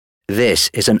This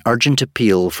is an urgent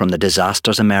appeal from the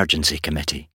Disasters Emergency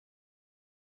Committee.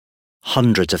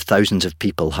 Hundreds of thousands of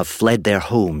people have fled their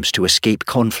homes to escape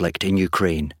conflict in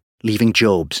Ukraine, leaving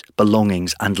jobs,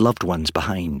 belongings and loved ones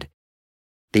behind.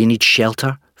 They need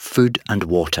shelter, food and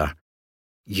water.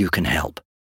 You can help.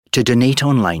 To donate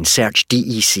online, search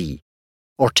DEC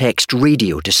or text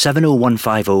RADIO to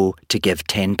 70150 to give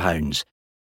 £10.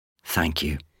 Thank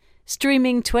you.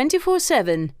 Streaming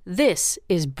 24/7, this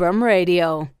is Brum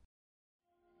Radio.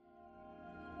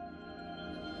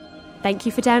 Thank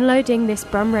you for downloading this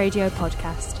Brum Radio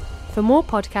podcast. For more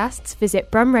podcasts,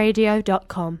 visit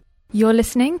brumradio.com. You're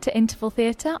listening to Interval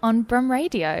Theatre on Brum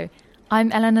Radio.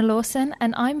 I'm Eleanor Lawson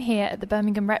and I'm here at the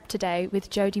Birmingham Rep today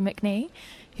with Jodie McNee,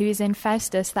 who is in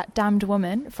Faustus, That Damned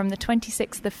Woman, from the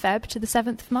 26th of Feb to the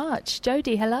 7th of March.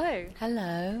 Jodie, hello.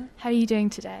 Hello. How are you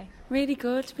doing today? Really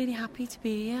good, really happy to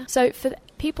be here. So for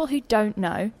people who don't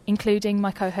know, including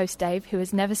my co-host Dave, who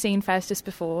has never seen Faustus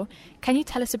before, can you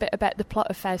tell us a bit about the plot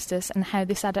of Faustus and how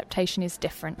this adaptation is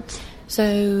different?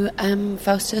 So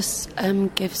Faustus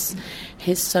gives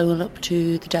his soul up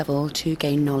to the devil to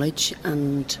gain knowledge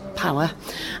and power,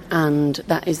 and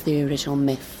that is the original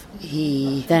myth.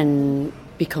 He then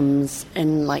becomes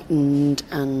enlightened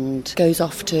and goes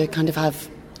off to kind of have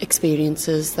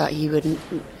experiences that he wouldn't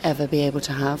ever be able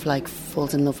to have, like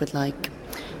falls in love with like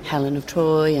Helen of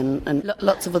Troy and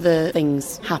lots of other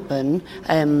things happen,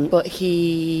 but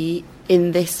he,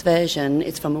 in this version,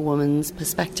 it's from a woman's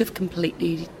perspective,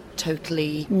 completely,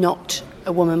 totally not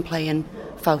a woman playing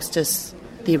Faustus,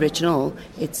 the original.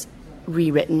 It's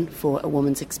rewritten for a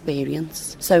woman's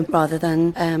experience. So rather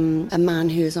than a man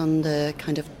who's on the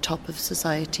kind of top of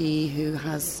society, who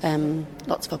has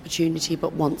lots of opportunity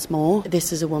but wants more,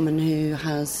 this is a woman who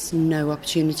has no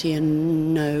opportunity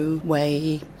and no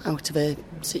way out of a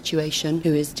situation,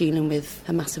 who is dealing with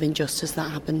a massive injustice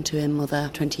that happened to her mother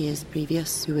 20 years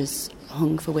previous, who was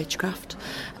hung for witchcraft.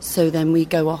 So then we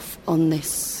go off on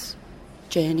this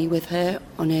journey with her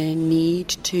on her need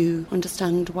to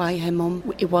understand why her mum,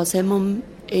 was her mum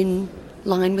in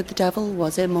line with the devil?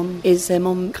 Is her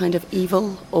mum kind of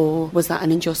evil, or was that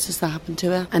an injustice that happened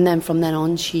to her? And then from then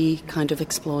on she kind of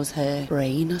explores her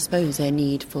brain, I suppose, her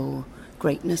need for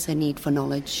greatness, her need for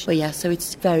knowledge. But yeah, so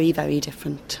it's very, very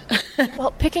different.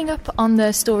 Well, picking up on the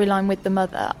storyline with the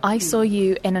mother, I saw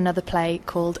you in another play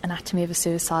called Anatomy of a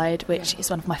Suicide, which is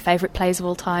one of my favourite plays of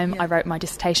all time. I wrote my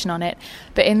dissertation on it.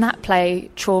 But in that play,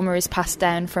 trauma is passed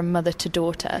down from mother to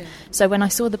daughter. So when I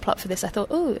saw the plot for this, I thought,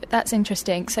 oh, that's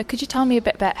interesting. So could you tell me a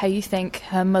bit about how you think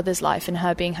her mother's life and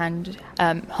her being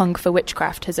hung for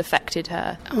witchcraft has affected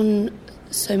her? On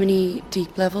so many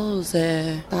deep levels,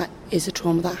 that is a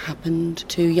trauma that happened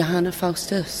to Johanna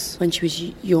Faustus when she was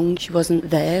young. She wasn't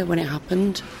there when it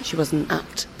happened. She wasn't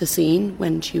at the scene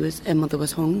when her mother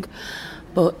was hung.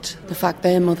 But the fact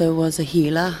that her mother was a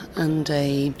healer and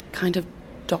a kind of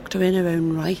doctor in her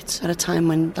own right at a time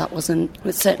when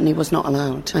it certainly was not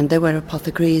allowed. And there were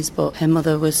apothecaries, but her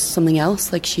mother was something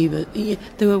else. Like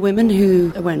there were women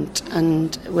who went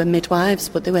and were midwives,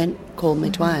 but they weren't called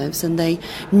midwives, and they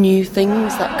knew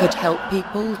things that could help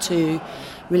people to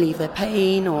relieve their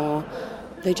pain, or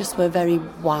they just were very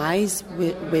wise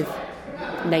with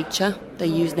nature. They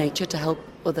used nature to help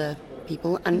other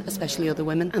people, and especially other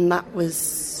women. And that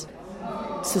was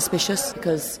suspicious,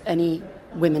 because any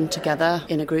women together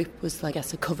in a group was, I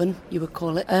guess, a coven, you would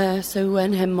call it. So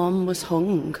when her mum was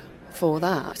hung for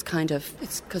that,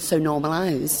 it's so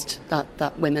normalised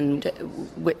that women,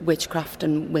 witchcraft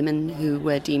and women who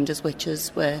were deemed as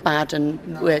witches were bad, and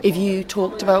if you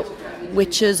talked about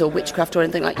witches or witchcraft or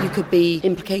anything, like, you could be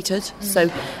implicated.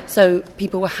 So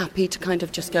people were happy to kind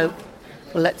of just go,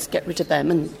 well, let's get rid of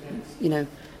them,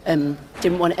 and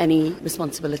didn't want any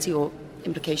responsibility or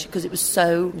implication, because it was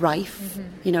so rife,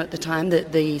 at the time,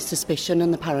 the suspicion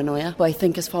and the paranoia. But I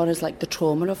think as far as like the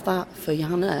trauma of that for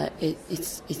Johanna,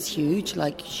 it's huge.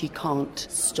 Like, she can't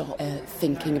stop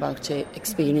thinking about it,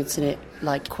 experiencing it,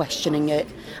 like questioning it.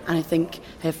 And I think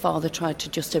her father tried to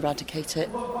just eradicate it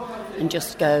and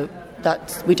just go,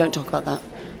 we don't talk about that,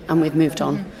 and we've moved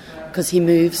on. Because he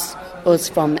moves us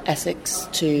from Essex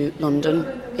to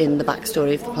London in the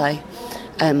backstory of the play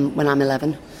when I'm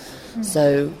 11.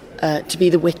 So to be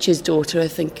the witch's daughter, I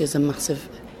think, is a massive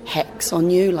hex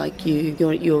on you. Like,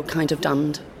 you're kind of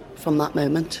damned from that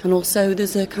moment. And also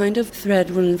there's a kind of thread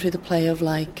running through the play of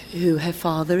like who her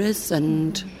father is,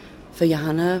 and for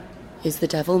Johanna, is the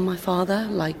devil my father?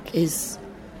 Like, is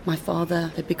my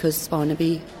father, because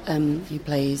Barnaby, who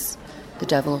plays the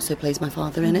devil, also plays my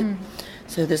father in it.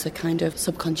 So there's a kind of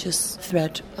subconscious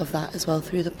thread of that as well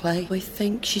through the play. I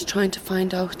think she's trying to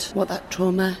find out what that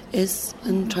trauma is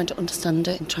and trying to understand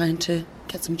it and trying to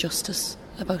get some justice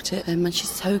about it. And she's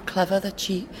so clever that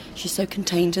she's so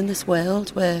contained in this world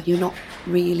where you're not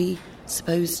really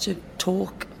supposed to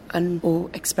talk or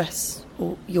express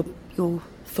or your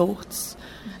thoughts.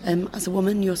 As a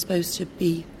woman, you're supposed to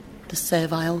be the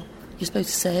servile. You're supposed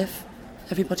to serve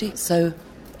everybody. So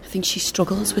I think she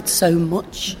struggles with so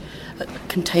much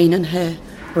containing her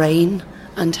brain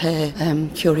and her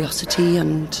curiosity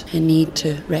and her need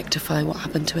to rectify what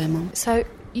happened to her mum. So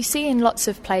you see in lots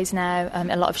of plays now,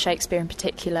 a lot of Shakespeare in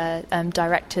particular,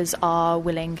 directors are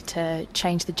willing to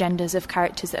change the genders of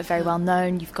characters that are very well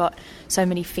known. You've got so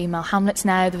many female Hamlets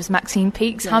now. There was Maxine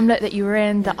Peake's Hamlet that you were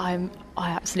in that I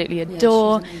absolutely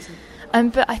adore.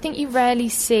 But I think you rarely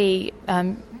see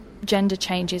gender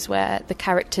changes where the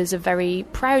character's a very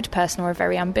proud person or a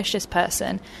very ambitious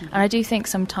person. Mm-hmm. And I do think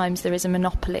sometimes there is a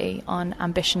monopoly on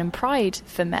ambition and pride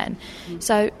for men. Mm-hmm.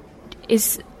 So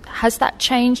has that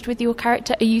changed with your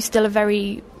character? Are you still a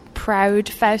very proud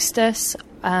Faustus?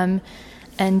 And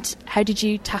how did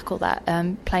you tackle that,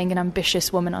 playing an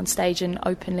ambitious woman on stage and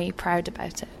openly proud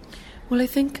about it? Well, I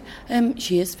think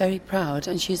she is very proud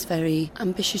and she is very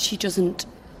ambitious. She doesn't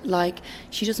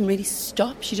really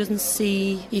stop. She doesn't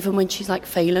see, even when she's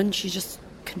failing, she just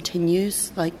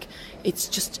continues. It's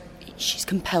just, she's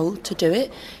compelled to do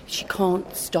it. She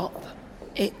can't stop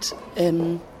it.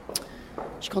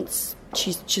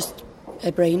 She's just,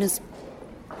 her brain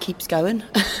keeps going.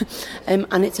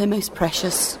 And it's her most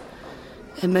precious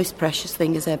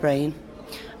thing is her brain,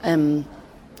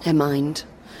 her mind.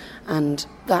 And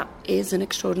that is an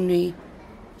extraordinary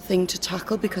thing to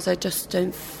tackle because I just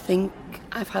don't think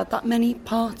I've had that many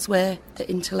parts where the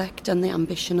intellect and the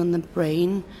ambition and the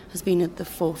brain has been at the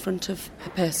forefront of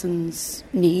a person's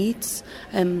needs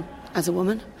as a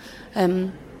woman.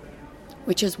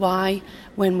 Which is why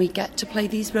when we get to play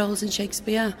these roles in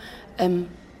Shakespeare,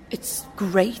 it's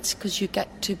great because you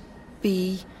get to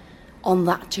be on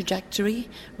that trajectory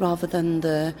rather than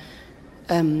the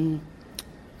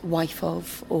wife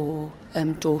of or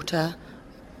daughter,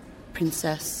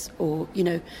 princess, or,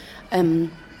 there's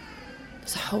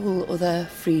a whole other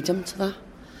freedom to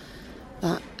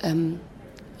that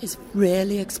is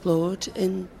rarely explored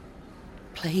in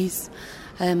plays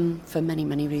for many,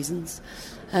 many reasons.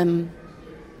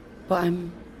 But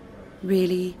I'm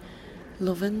really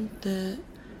loving the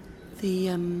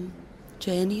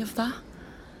journey of that,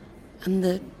 and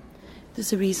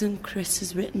there's a reason Chris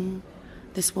has written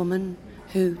this woman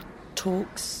who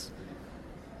talks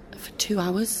for 2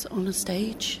 hours on a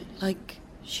stage.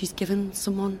 She's given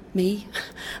me,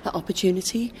 that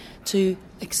opportunity to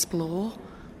explore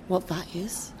what that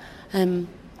is.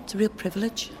 It's a real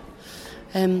privilege.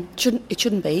 It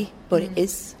shouldn't be, but it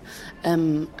is,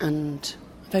 and I'm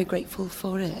very grateful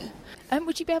for it.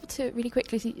 Would you be able to really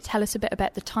quickly tell us a bit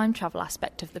about the time travel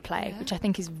aspect of the play, which I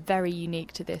think is very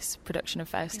unique to this production of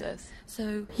Faustus?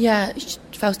 So,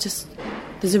 Faustus,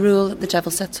 there's a rule that the devil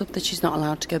sets up that she's not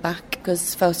allowed to go back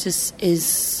because Faustus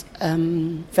is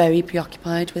very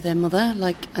preoccupied with her mother,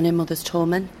 and her mother's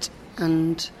torment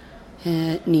and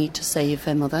her need to save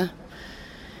her mother.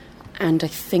 And I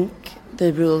think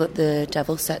the rule that the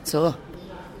devil sets up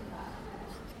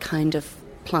kind of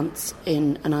plants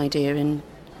in an idea in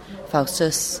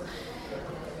Faustus.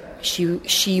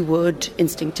 She would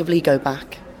instinctively go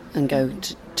back and go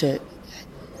to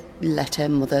let her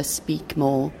mother speak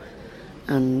more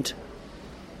and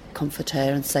comfort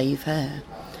her and save her.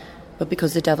 But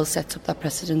because the devil sets up that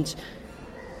precedent,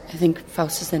 I think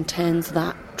Faustus then turns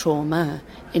that trauma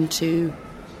into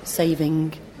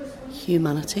saving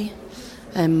humanity.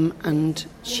 And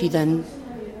she then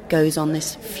goes on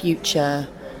this future,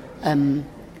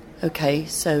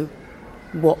 so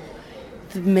what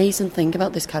the amazing thing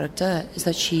about this character is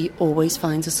that she always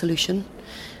finds a solution.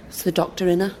 It's the doctor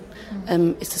in her,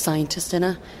 it's the scientist in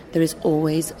her. There is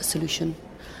always a solution,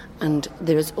 and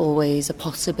there is always a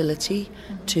possibility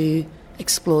to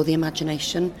explore the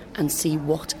imagination and see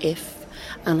what if.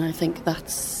 And I think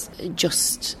that's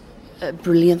just a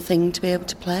brilliant thing to be able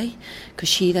to play, because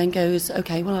she then goes,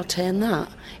 okay, well, I'll turn that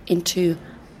into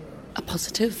a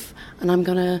positive, and I'm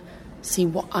going to see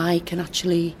what I can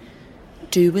actually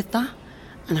do with that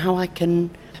and how I can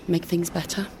make things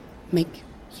better, make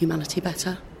humanity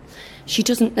better. She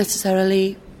doesn't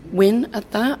necessarily win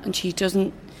at that, and she's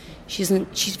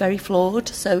very flawed,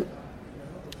 so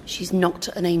she's not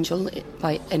an angel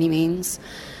by any means,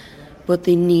 but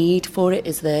the need for it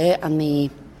is there, and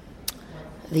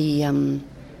the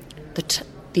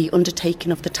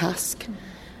undertaking of the task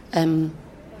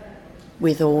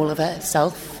with all of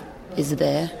herself is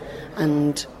there,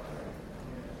 and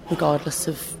regardless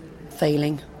of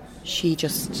failing, she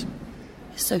just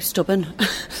is so stubborn.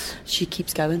 She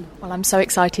keeps going. Well, I'm so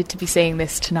excited to be seeing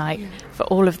this tonight for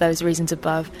all of those reasons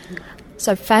above.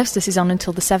 So Faustus is on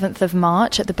until the 7th of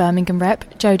March at the Birmingham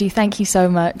Rep. Jodie, thank you so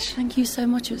much. Thank you so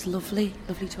much. It was lovely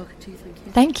talking to you. Thank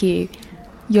you. Thank you.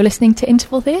 You're listening to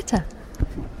Interval Theatre.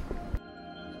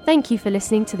 Thank you for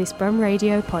listening to this Brum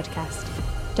Radio podcast.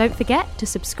 Don't forget to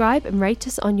subscribe and rate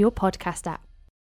us on your podcast app.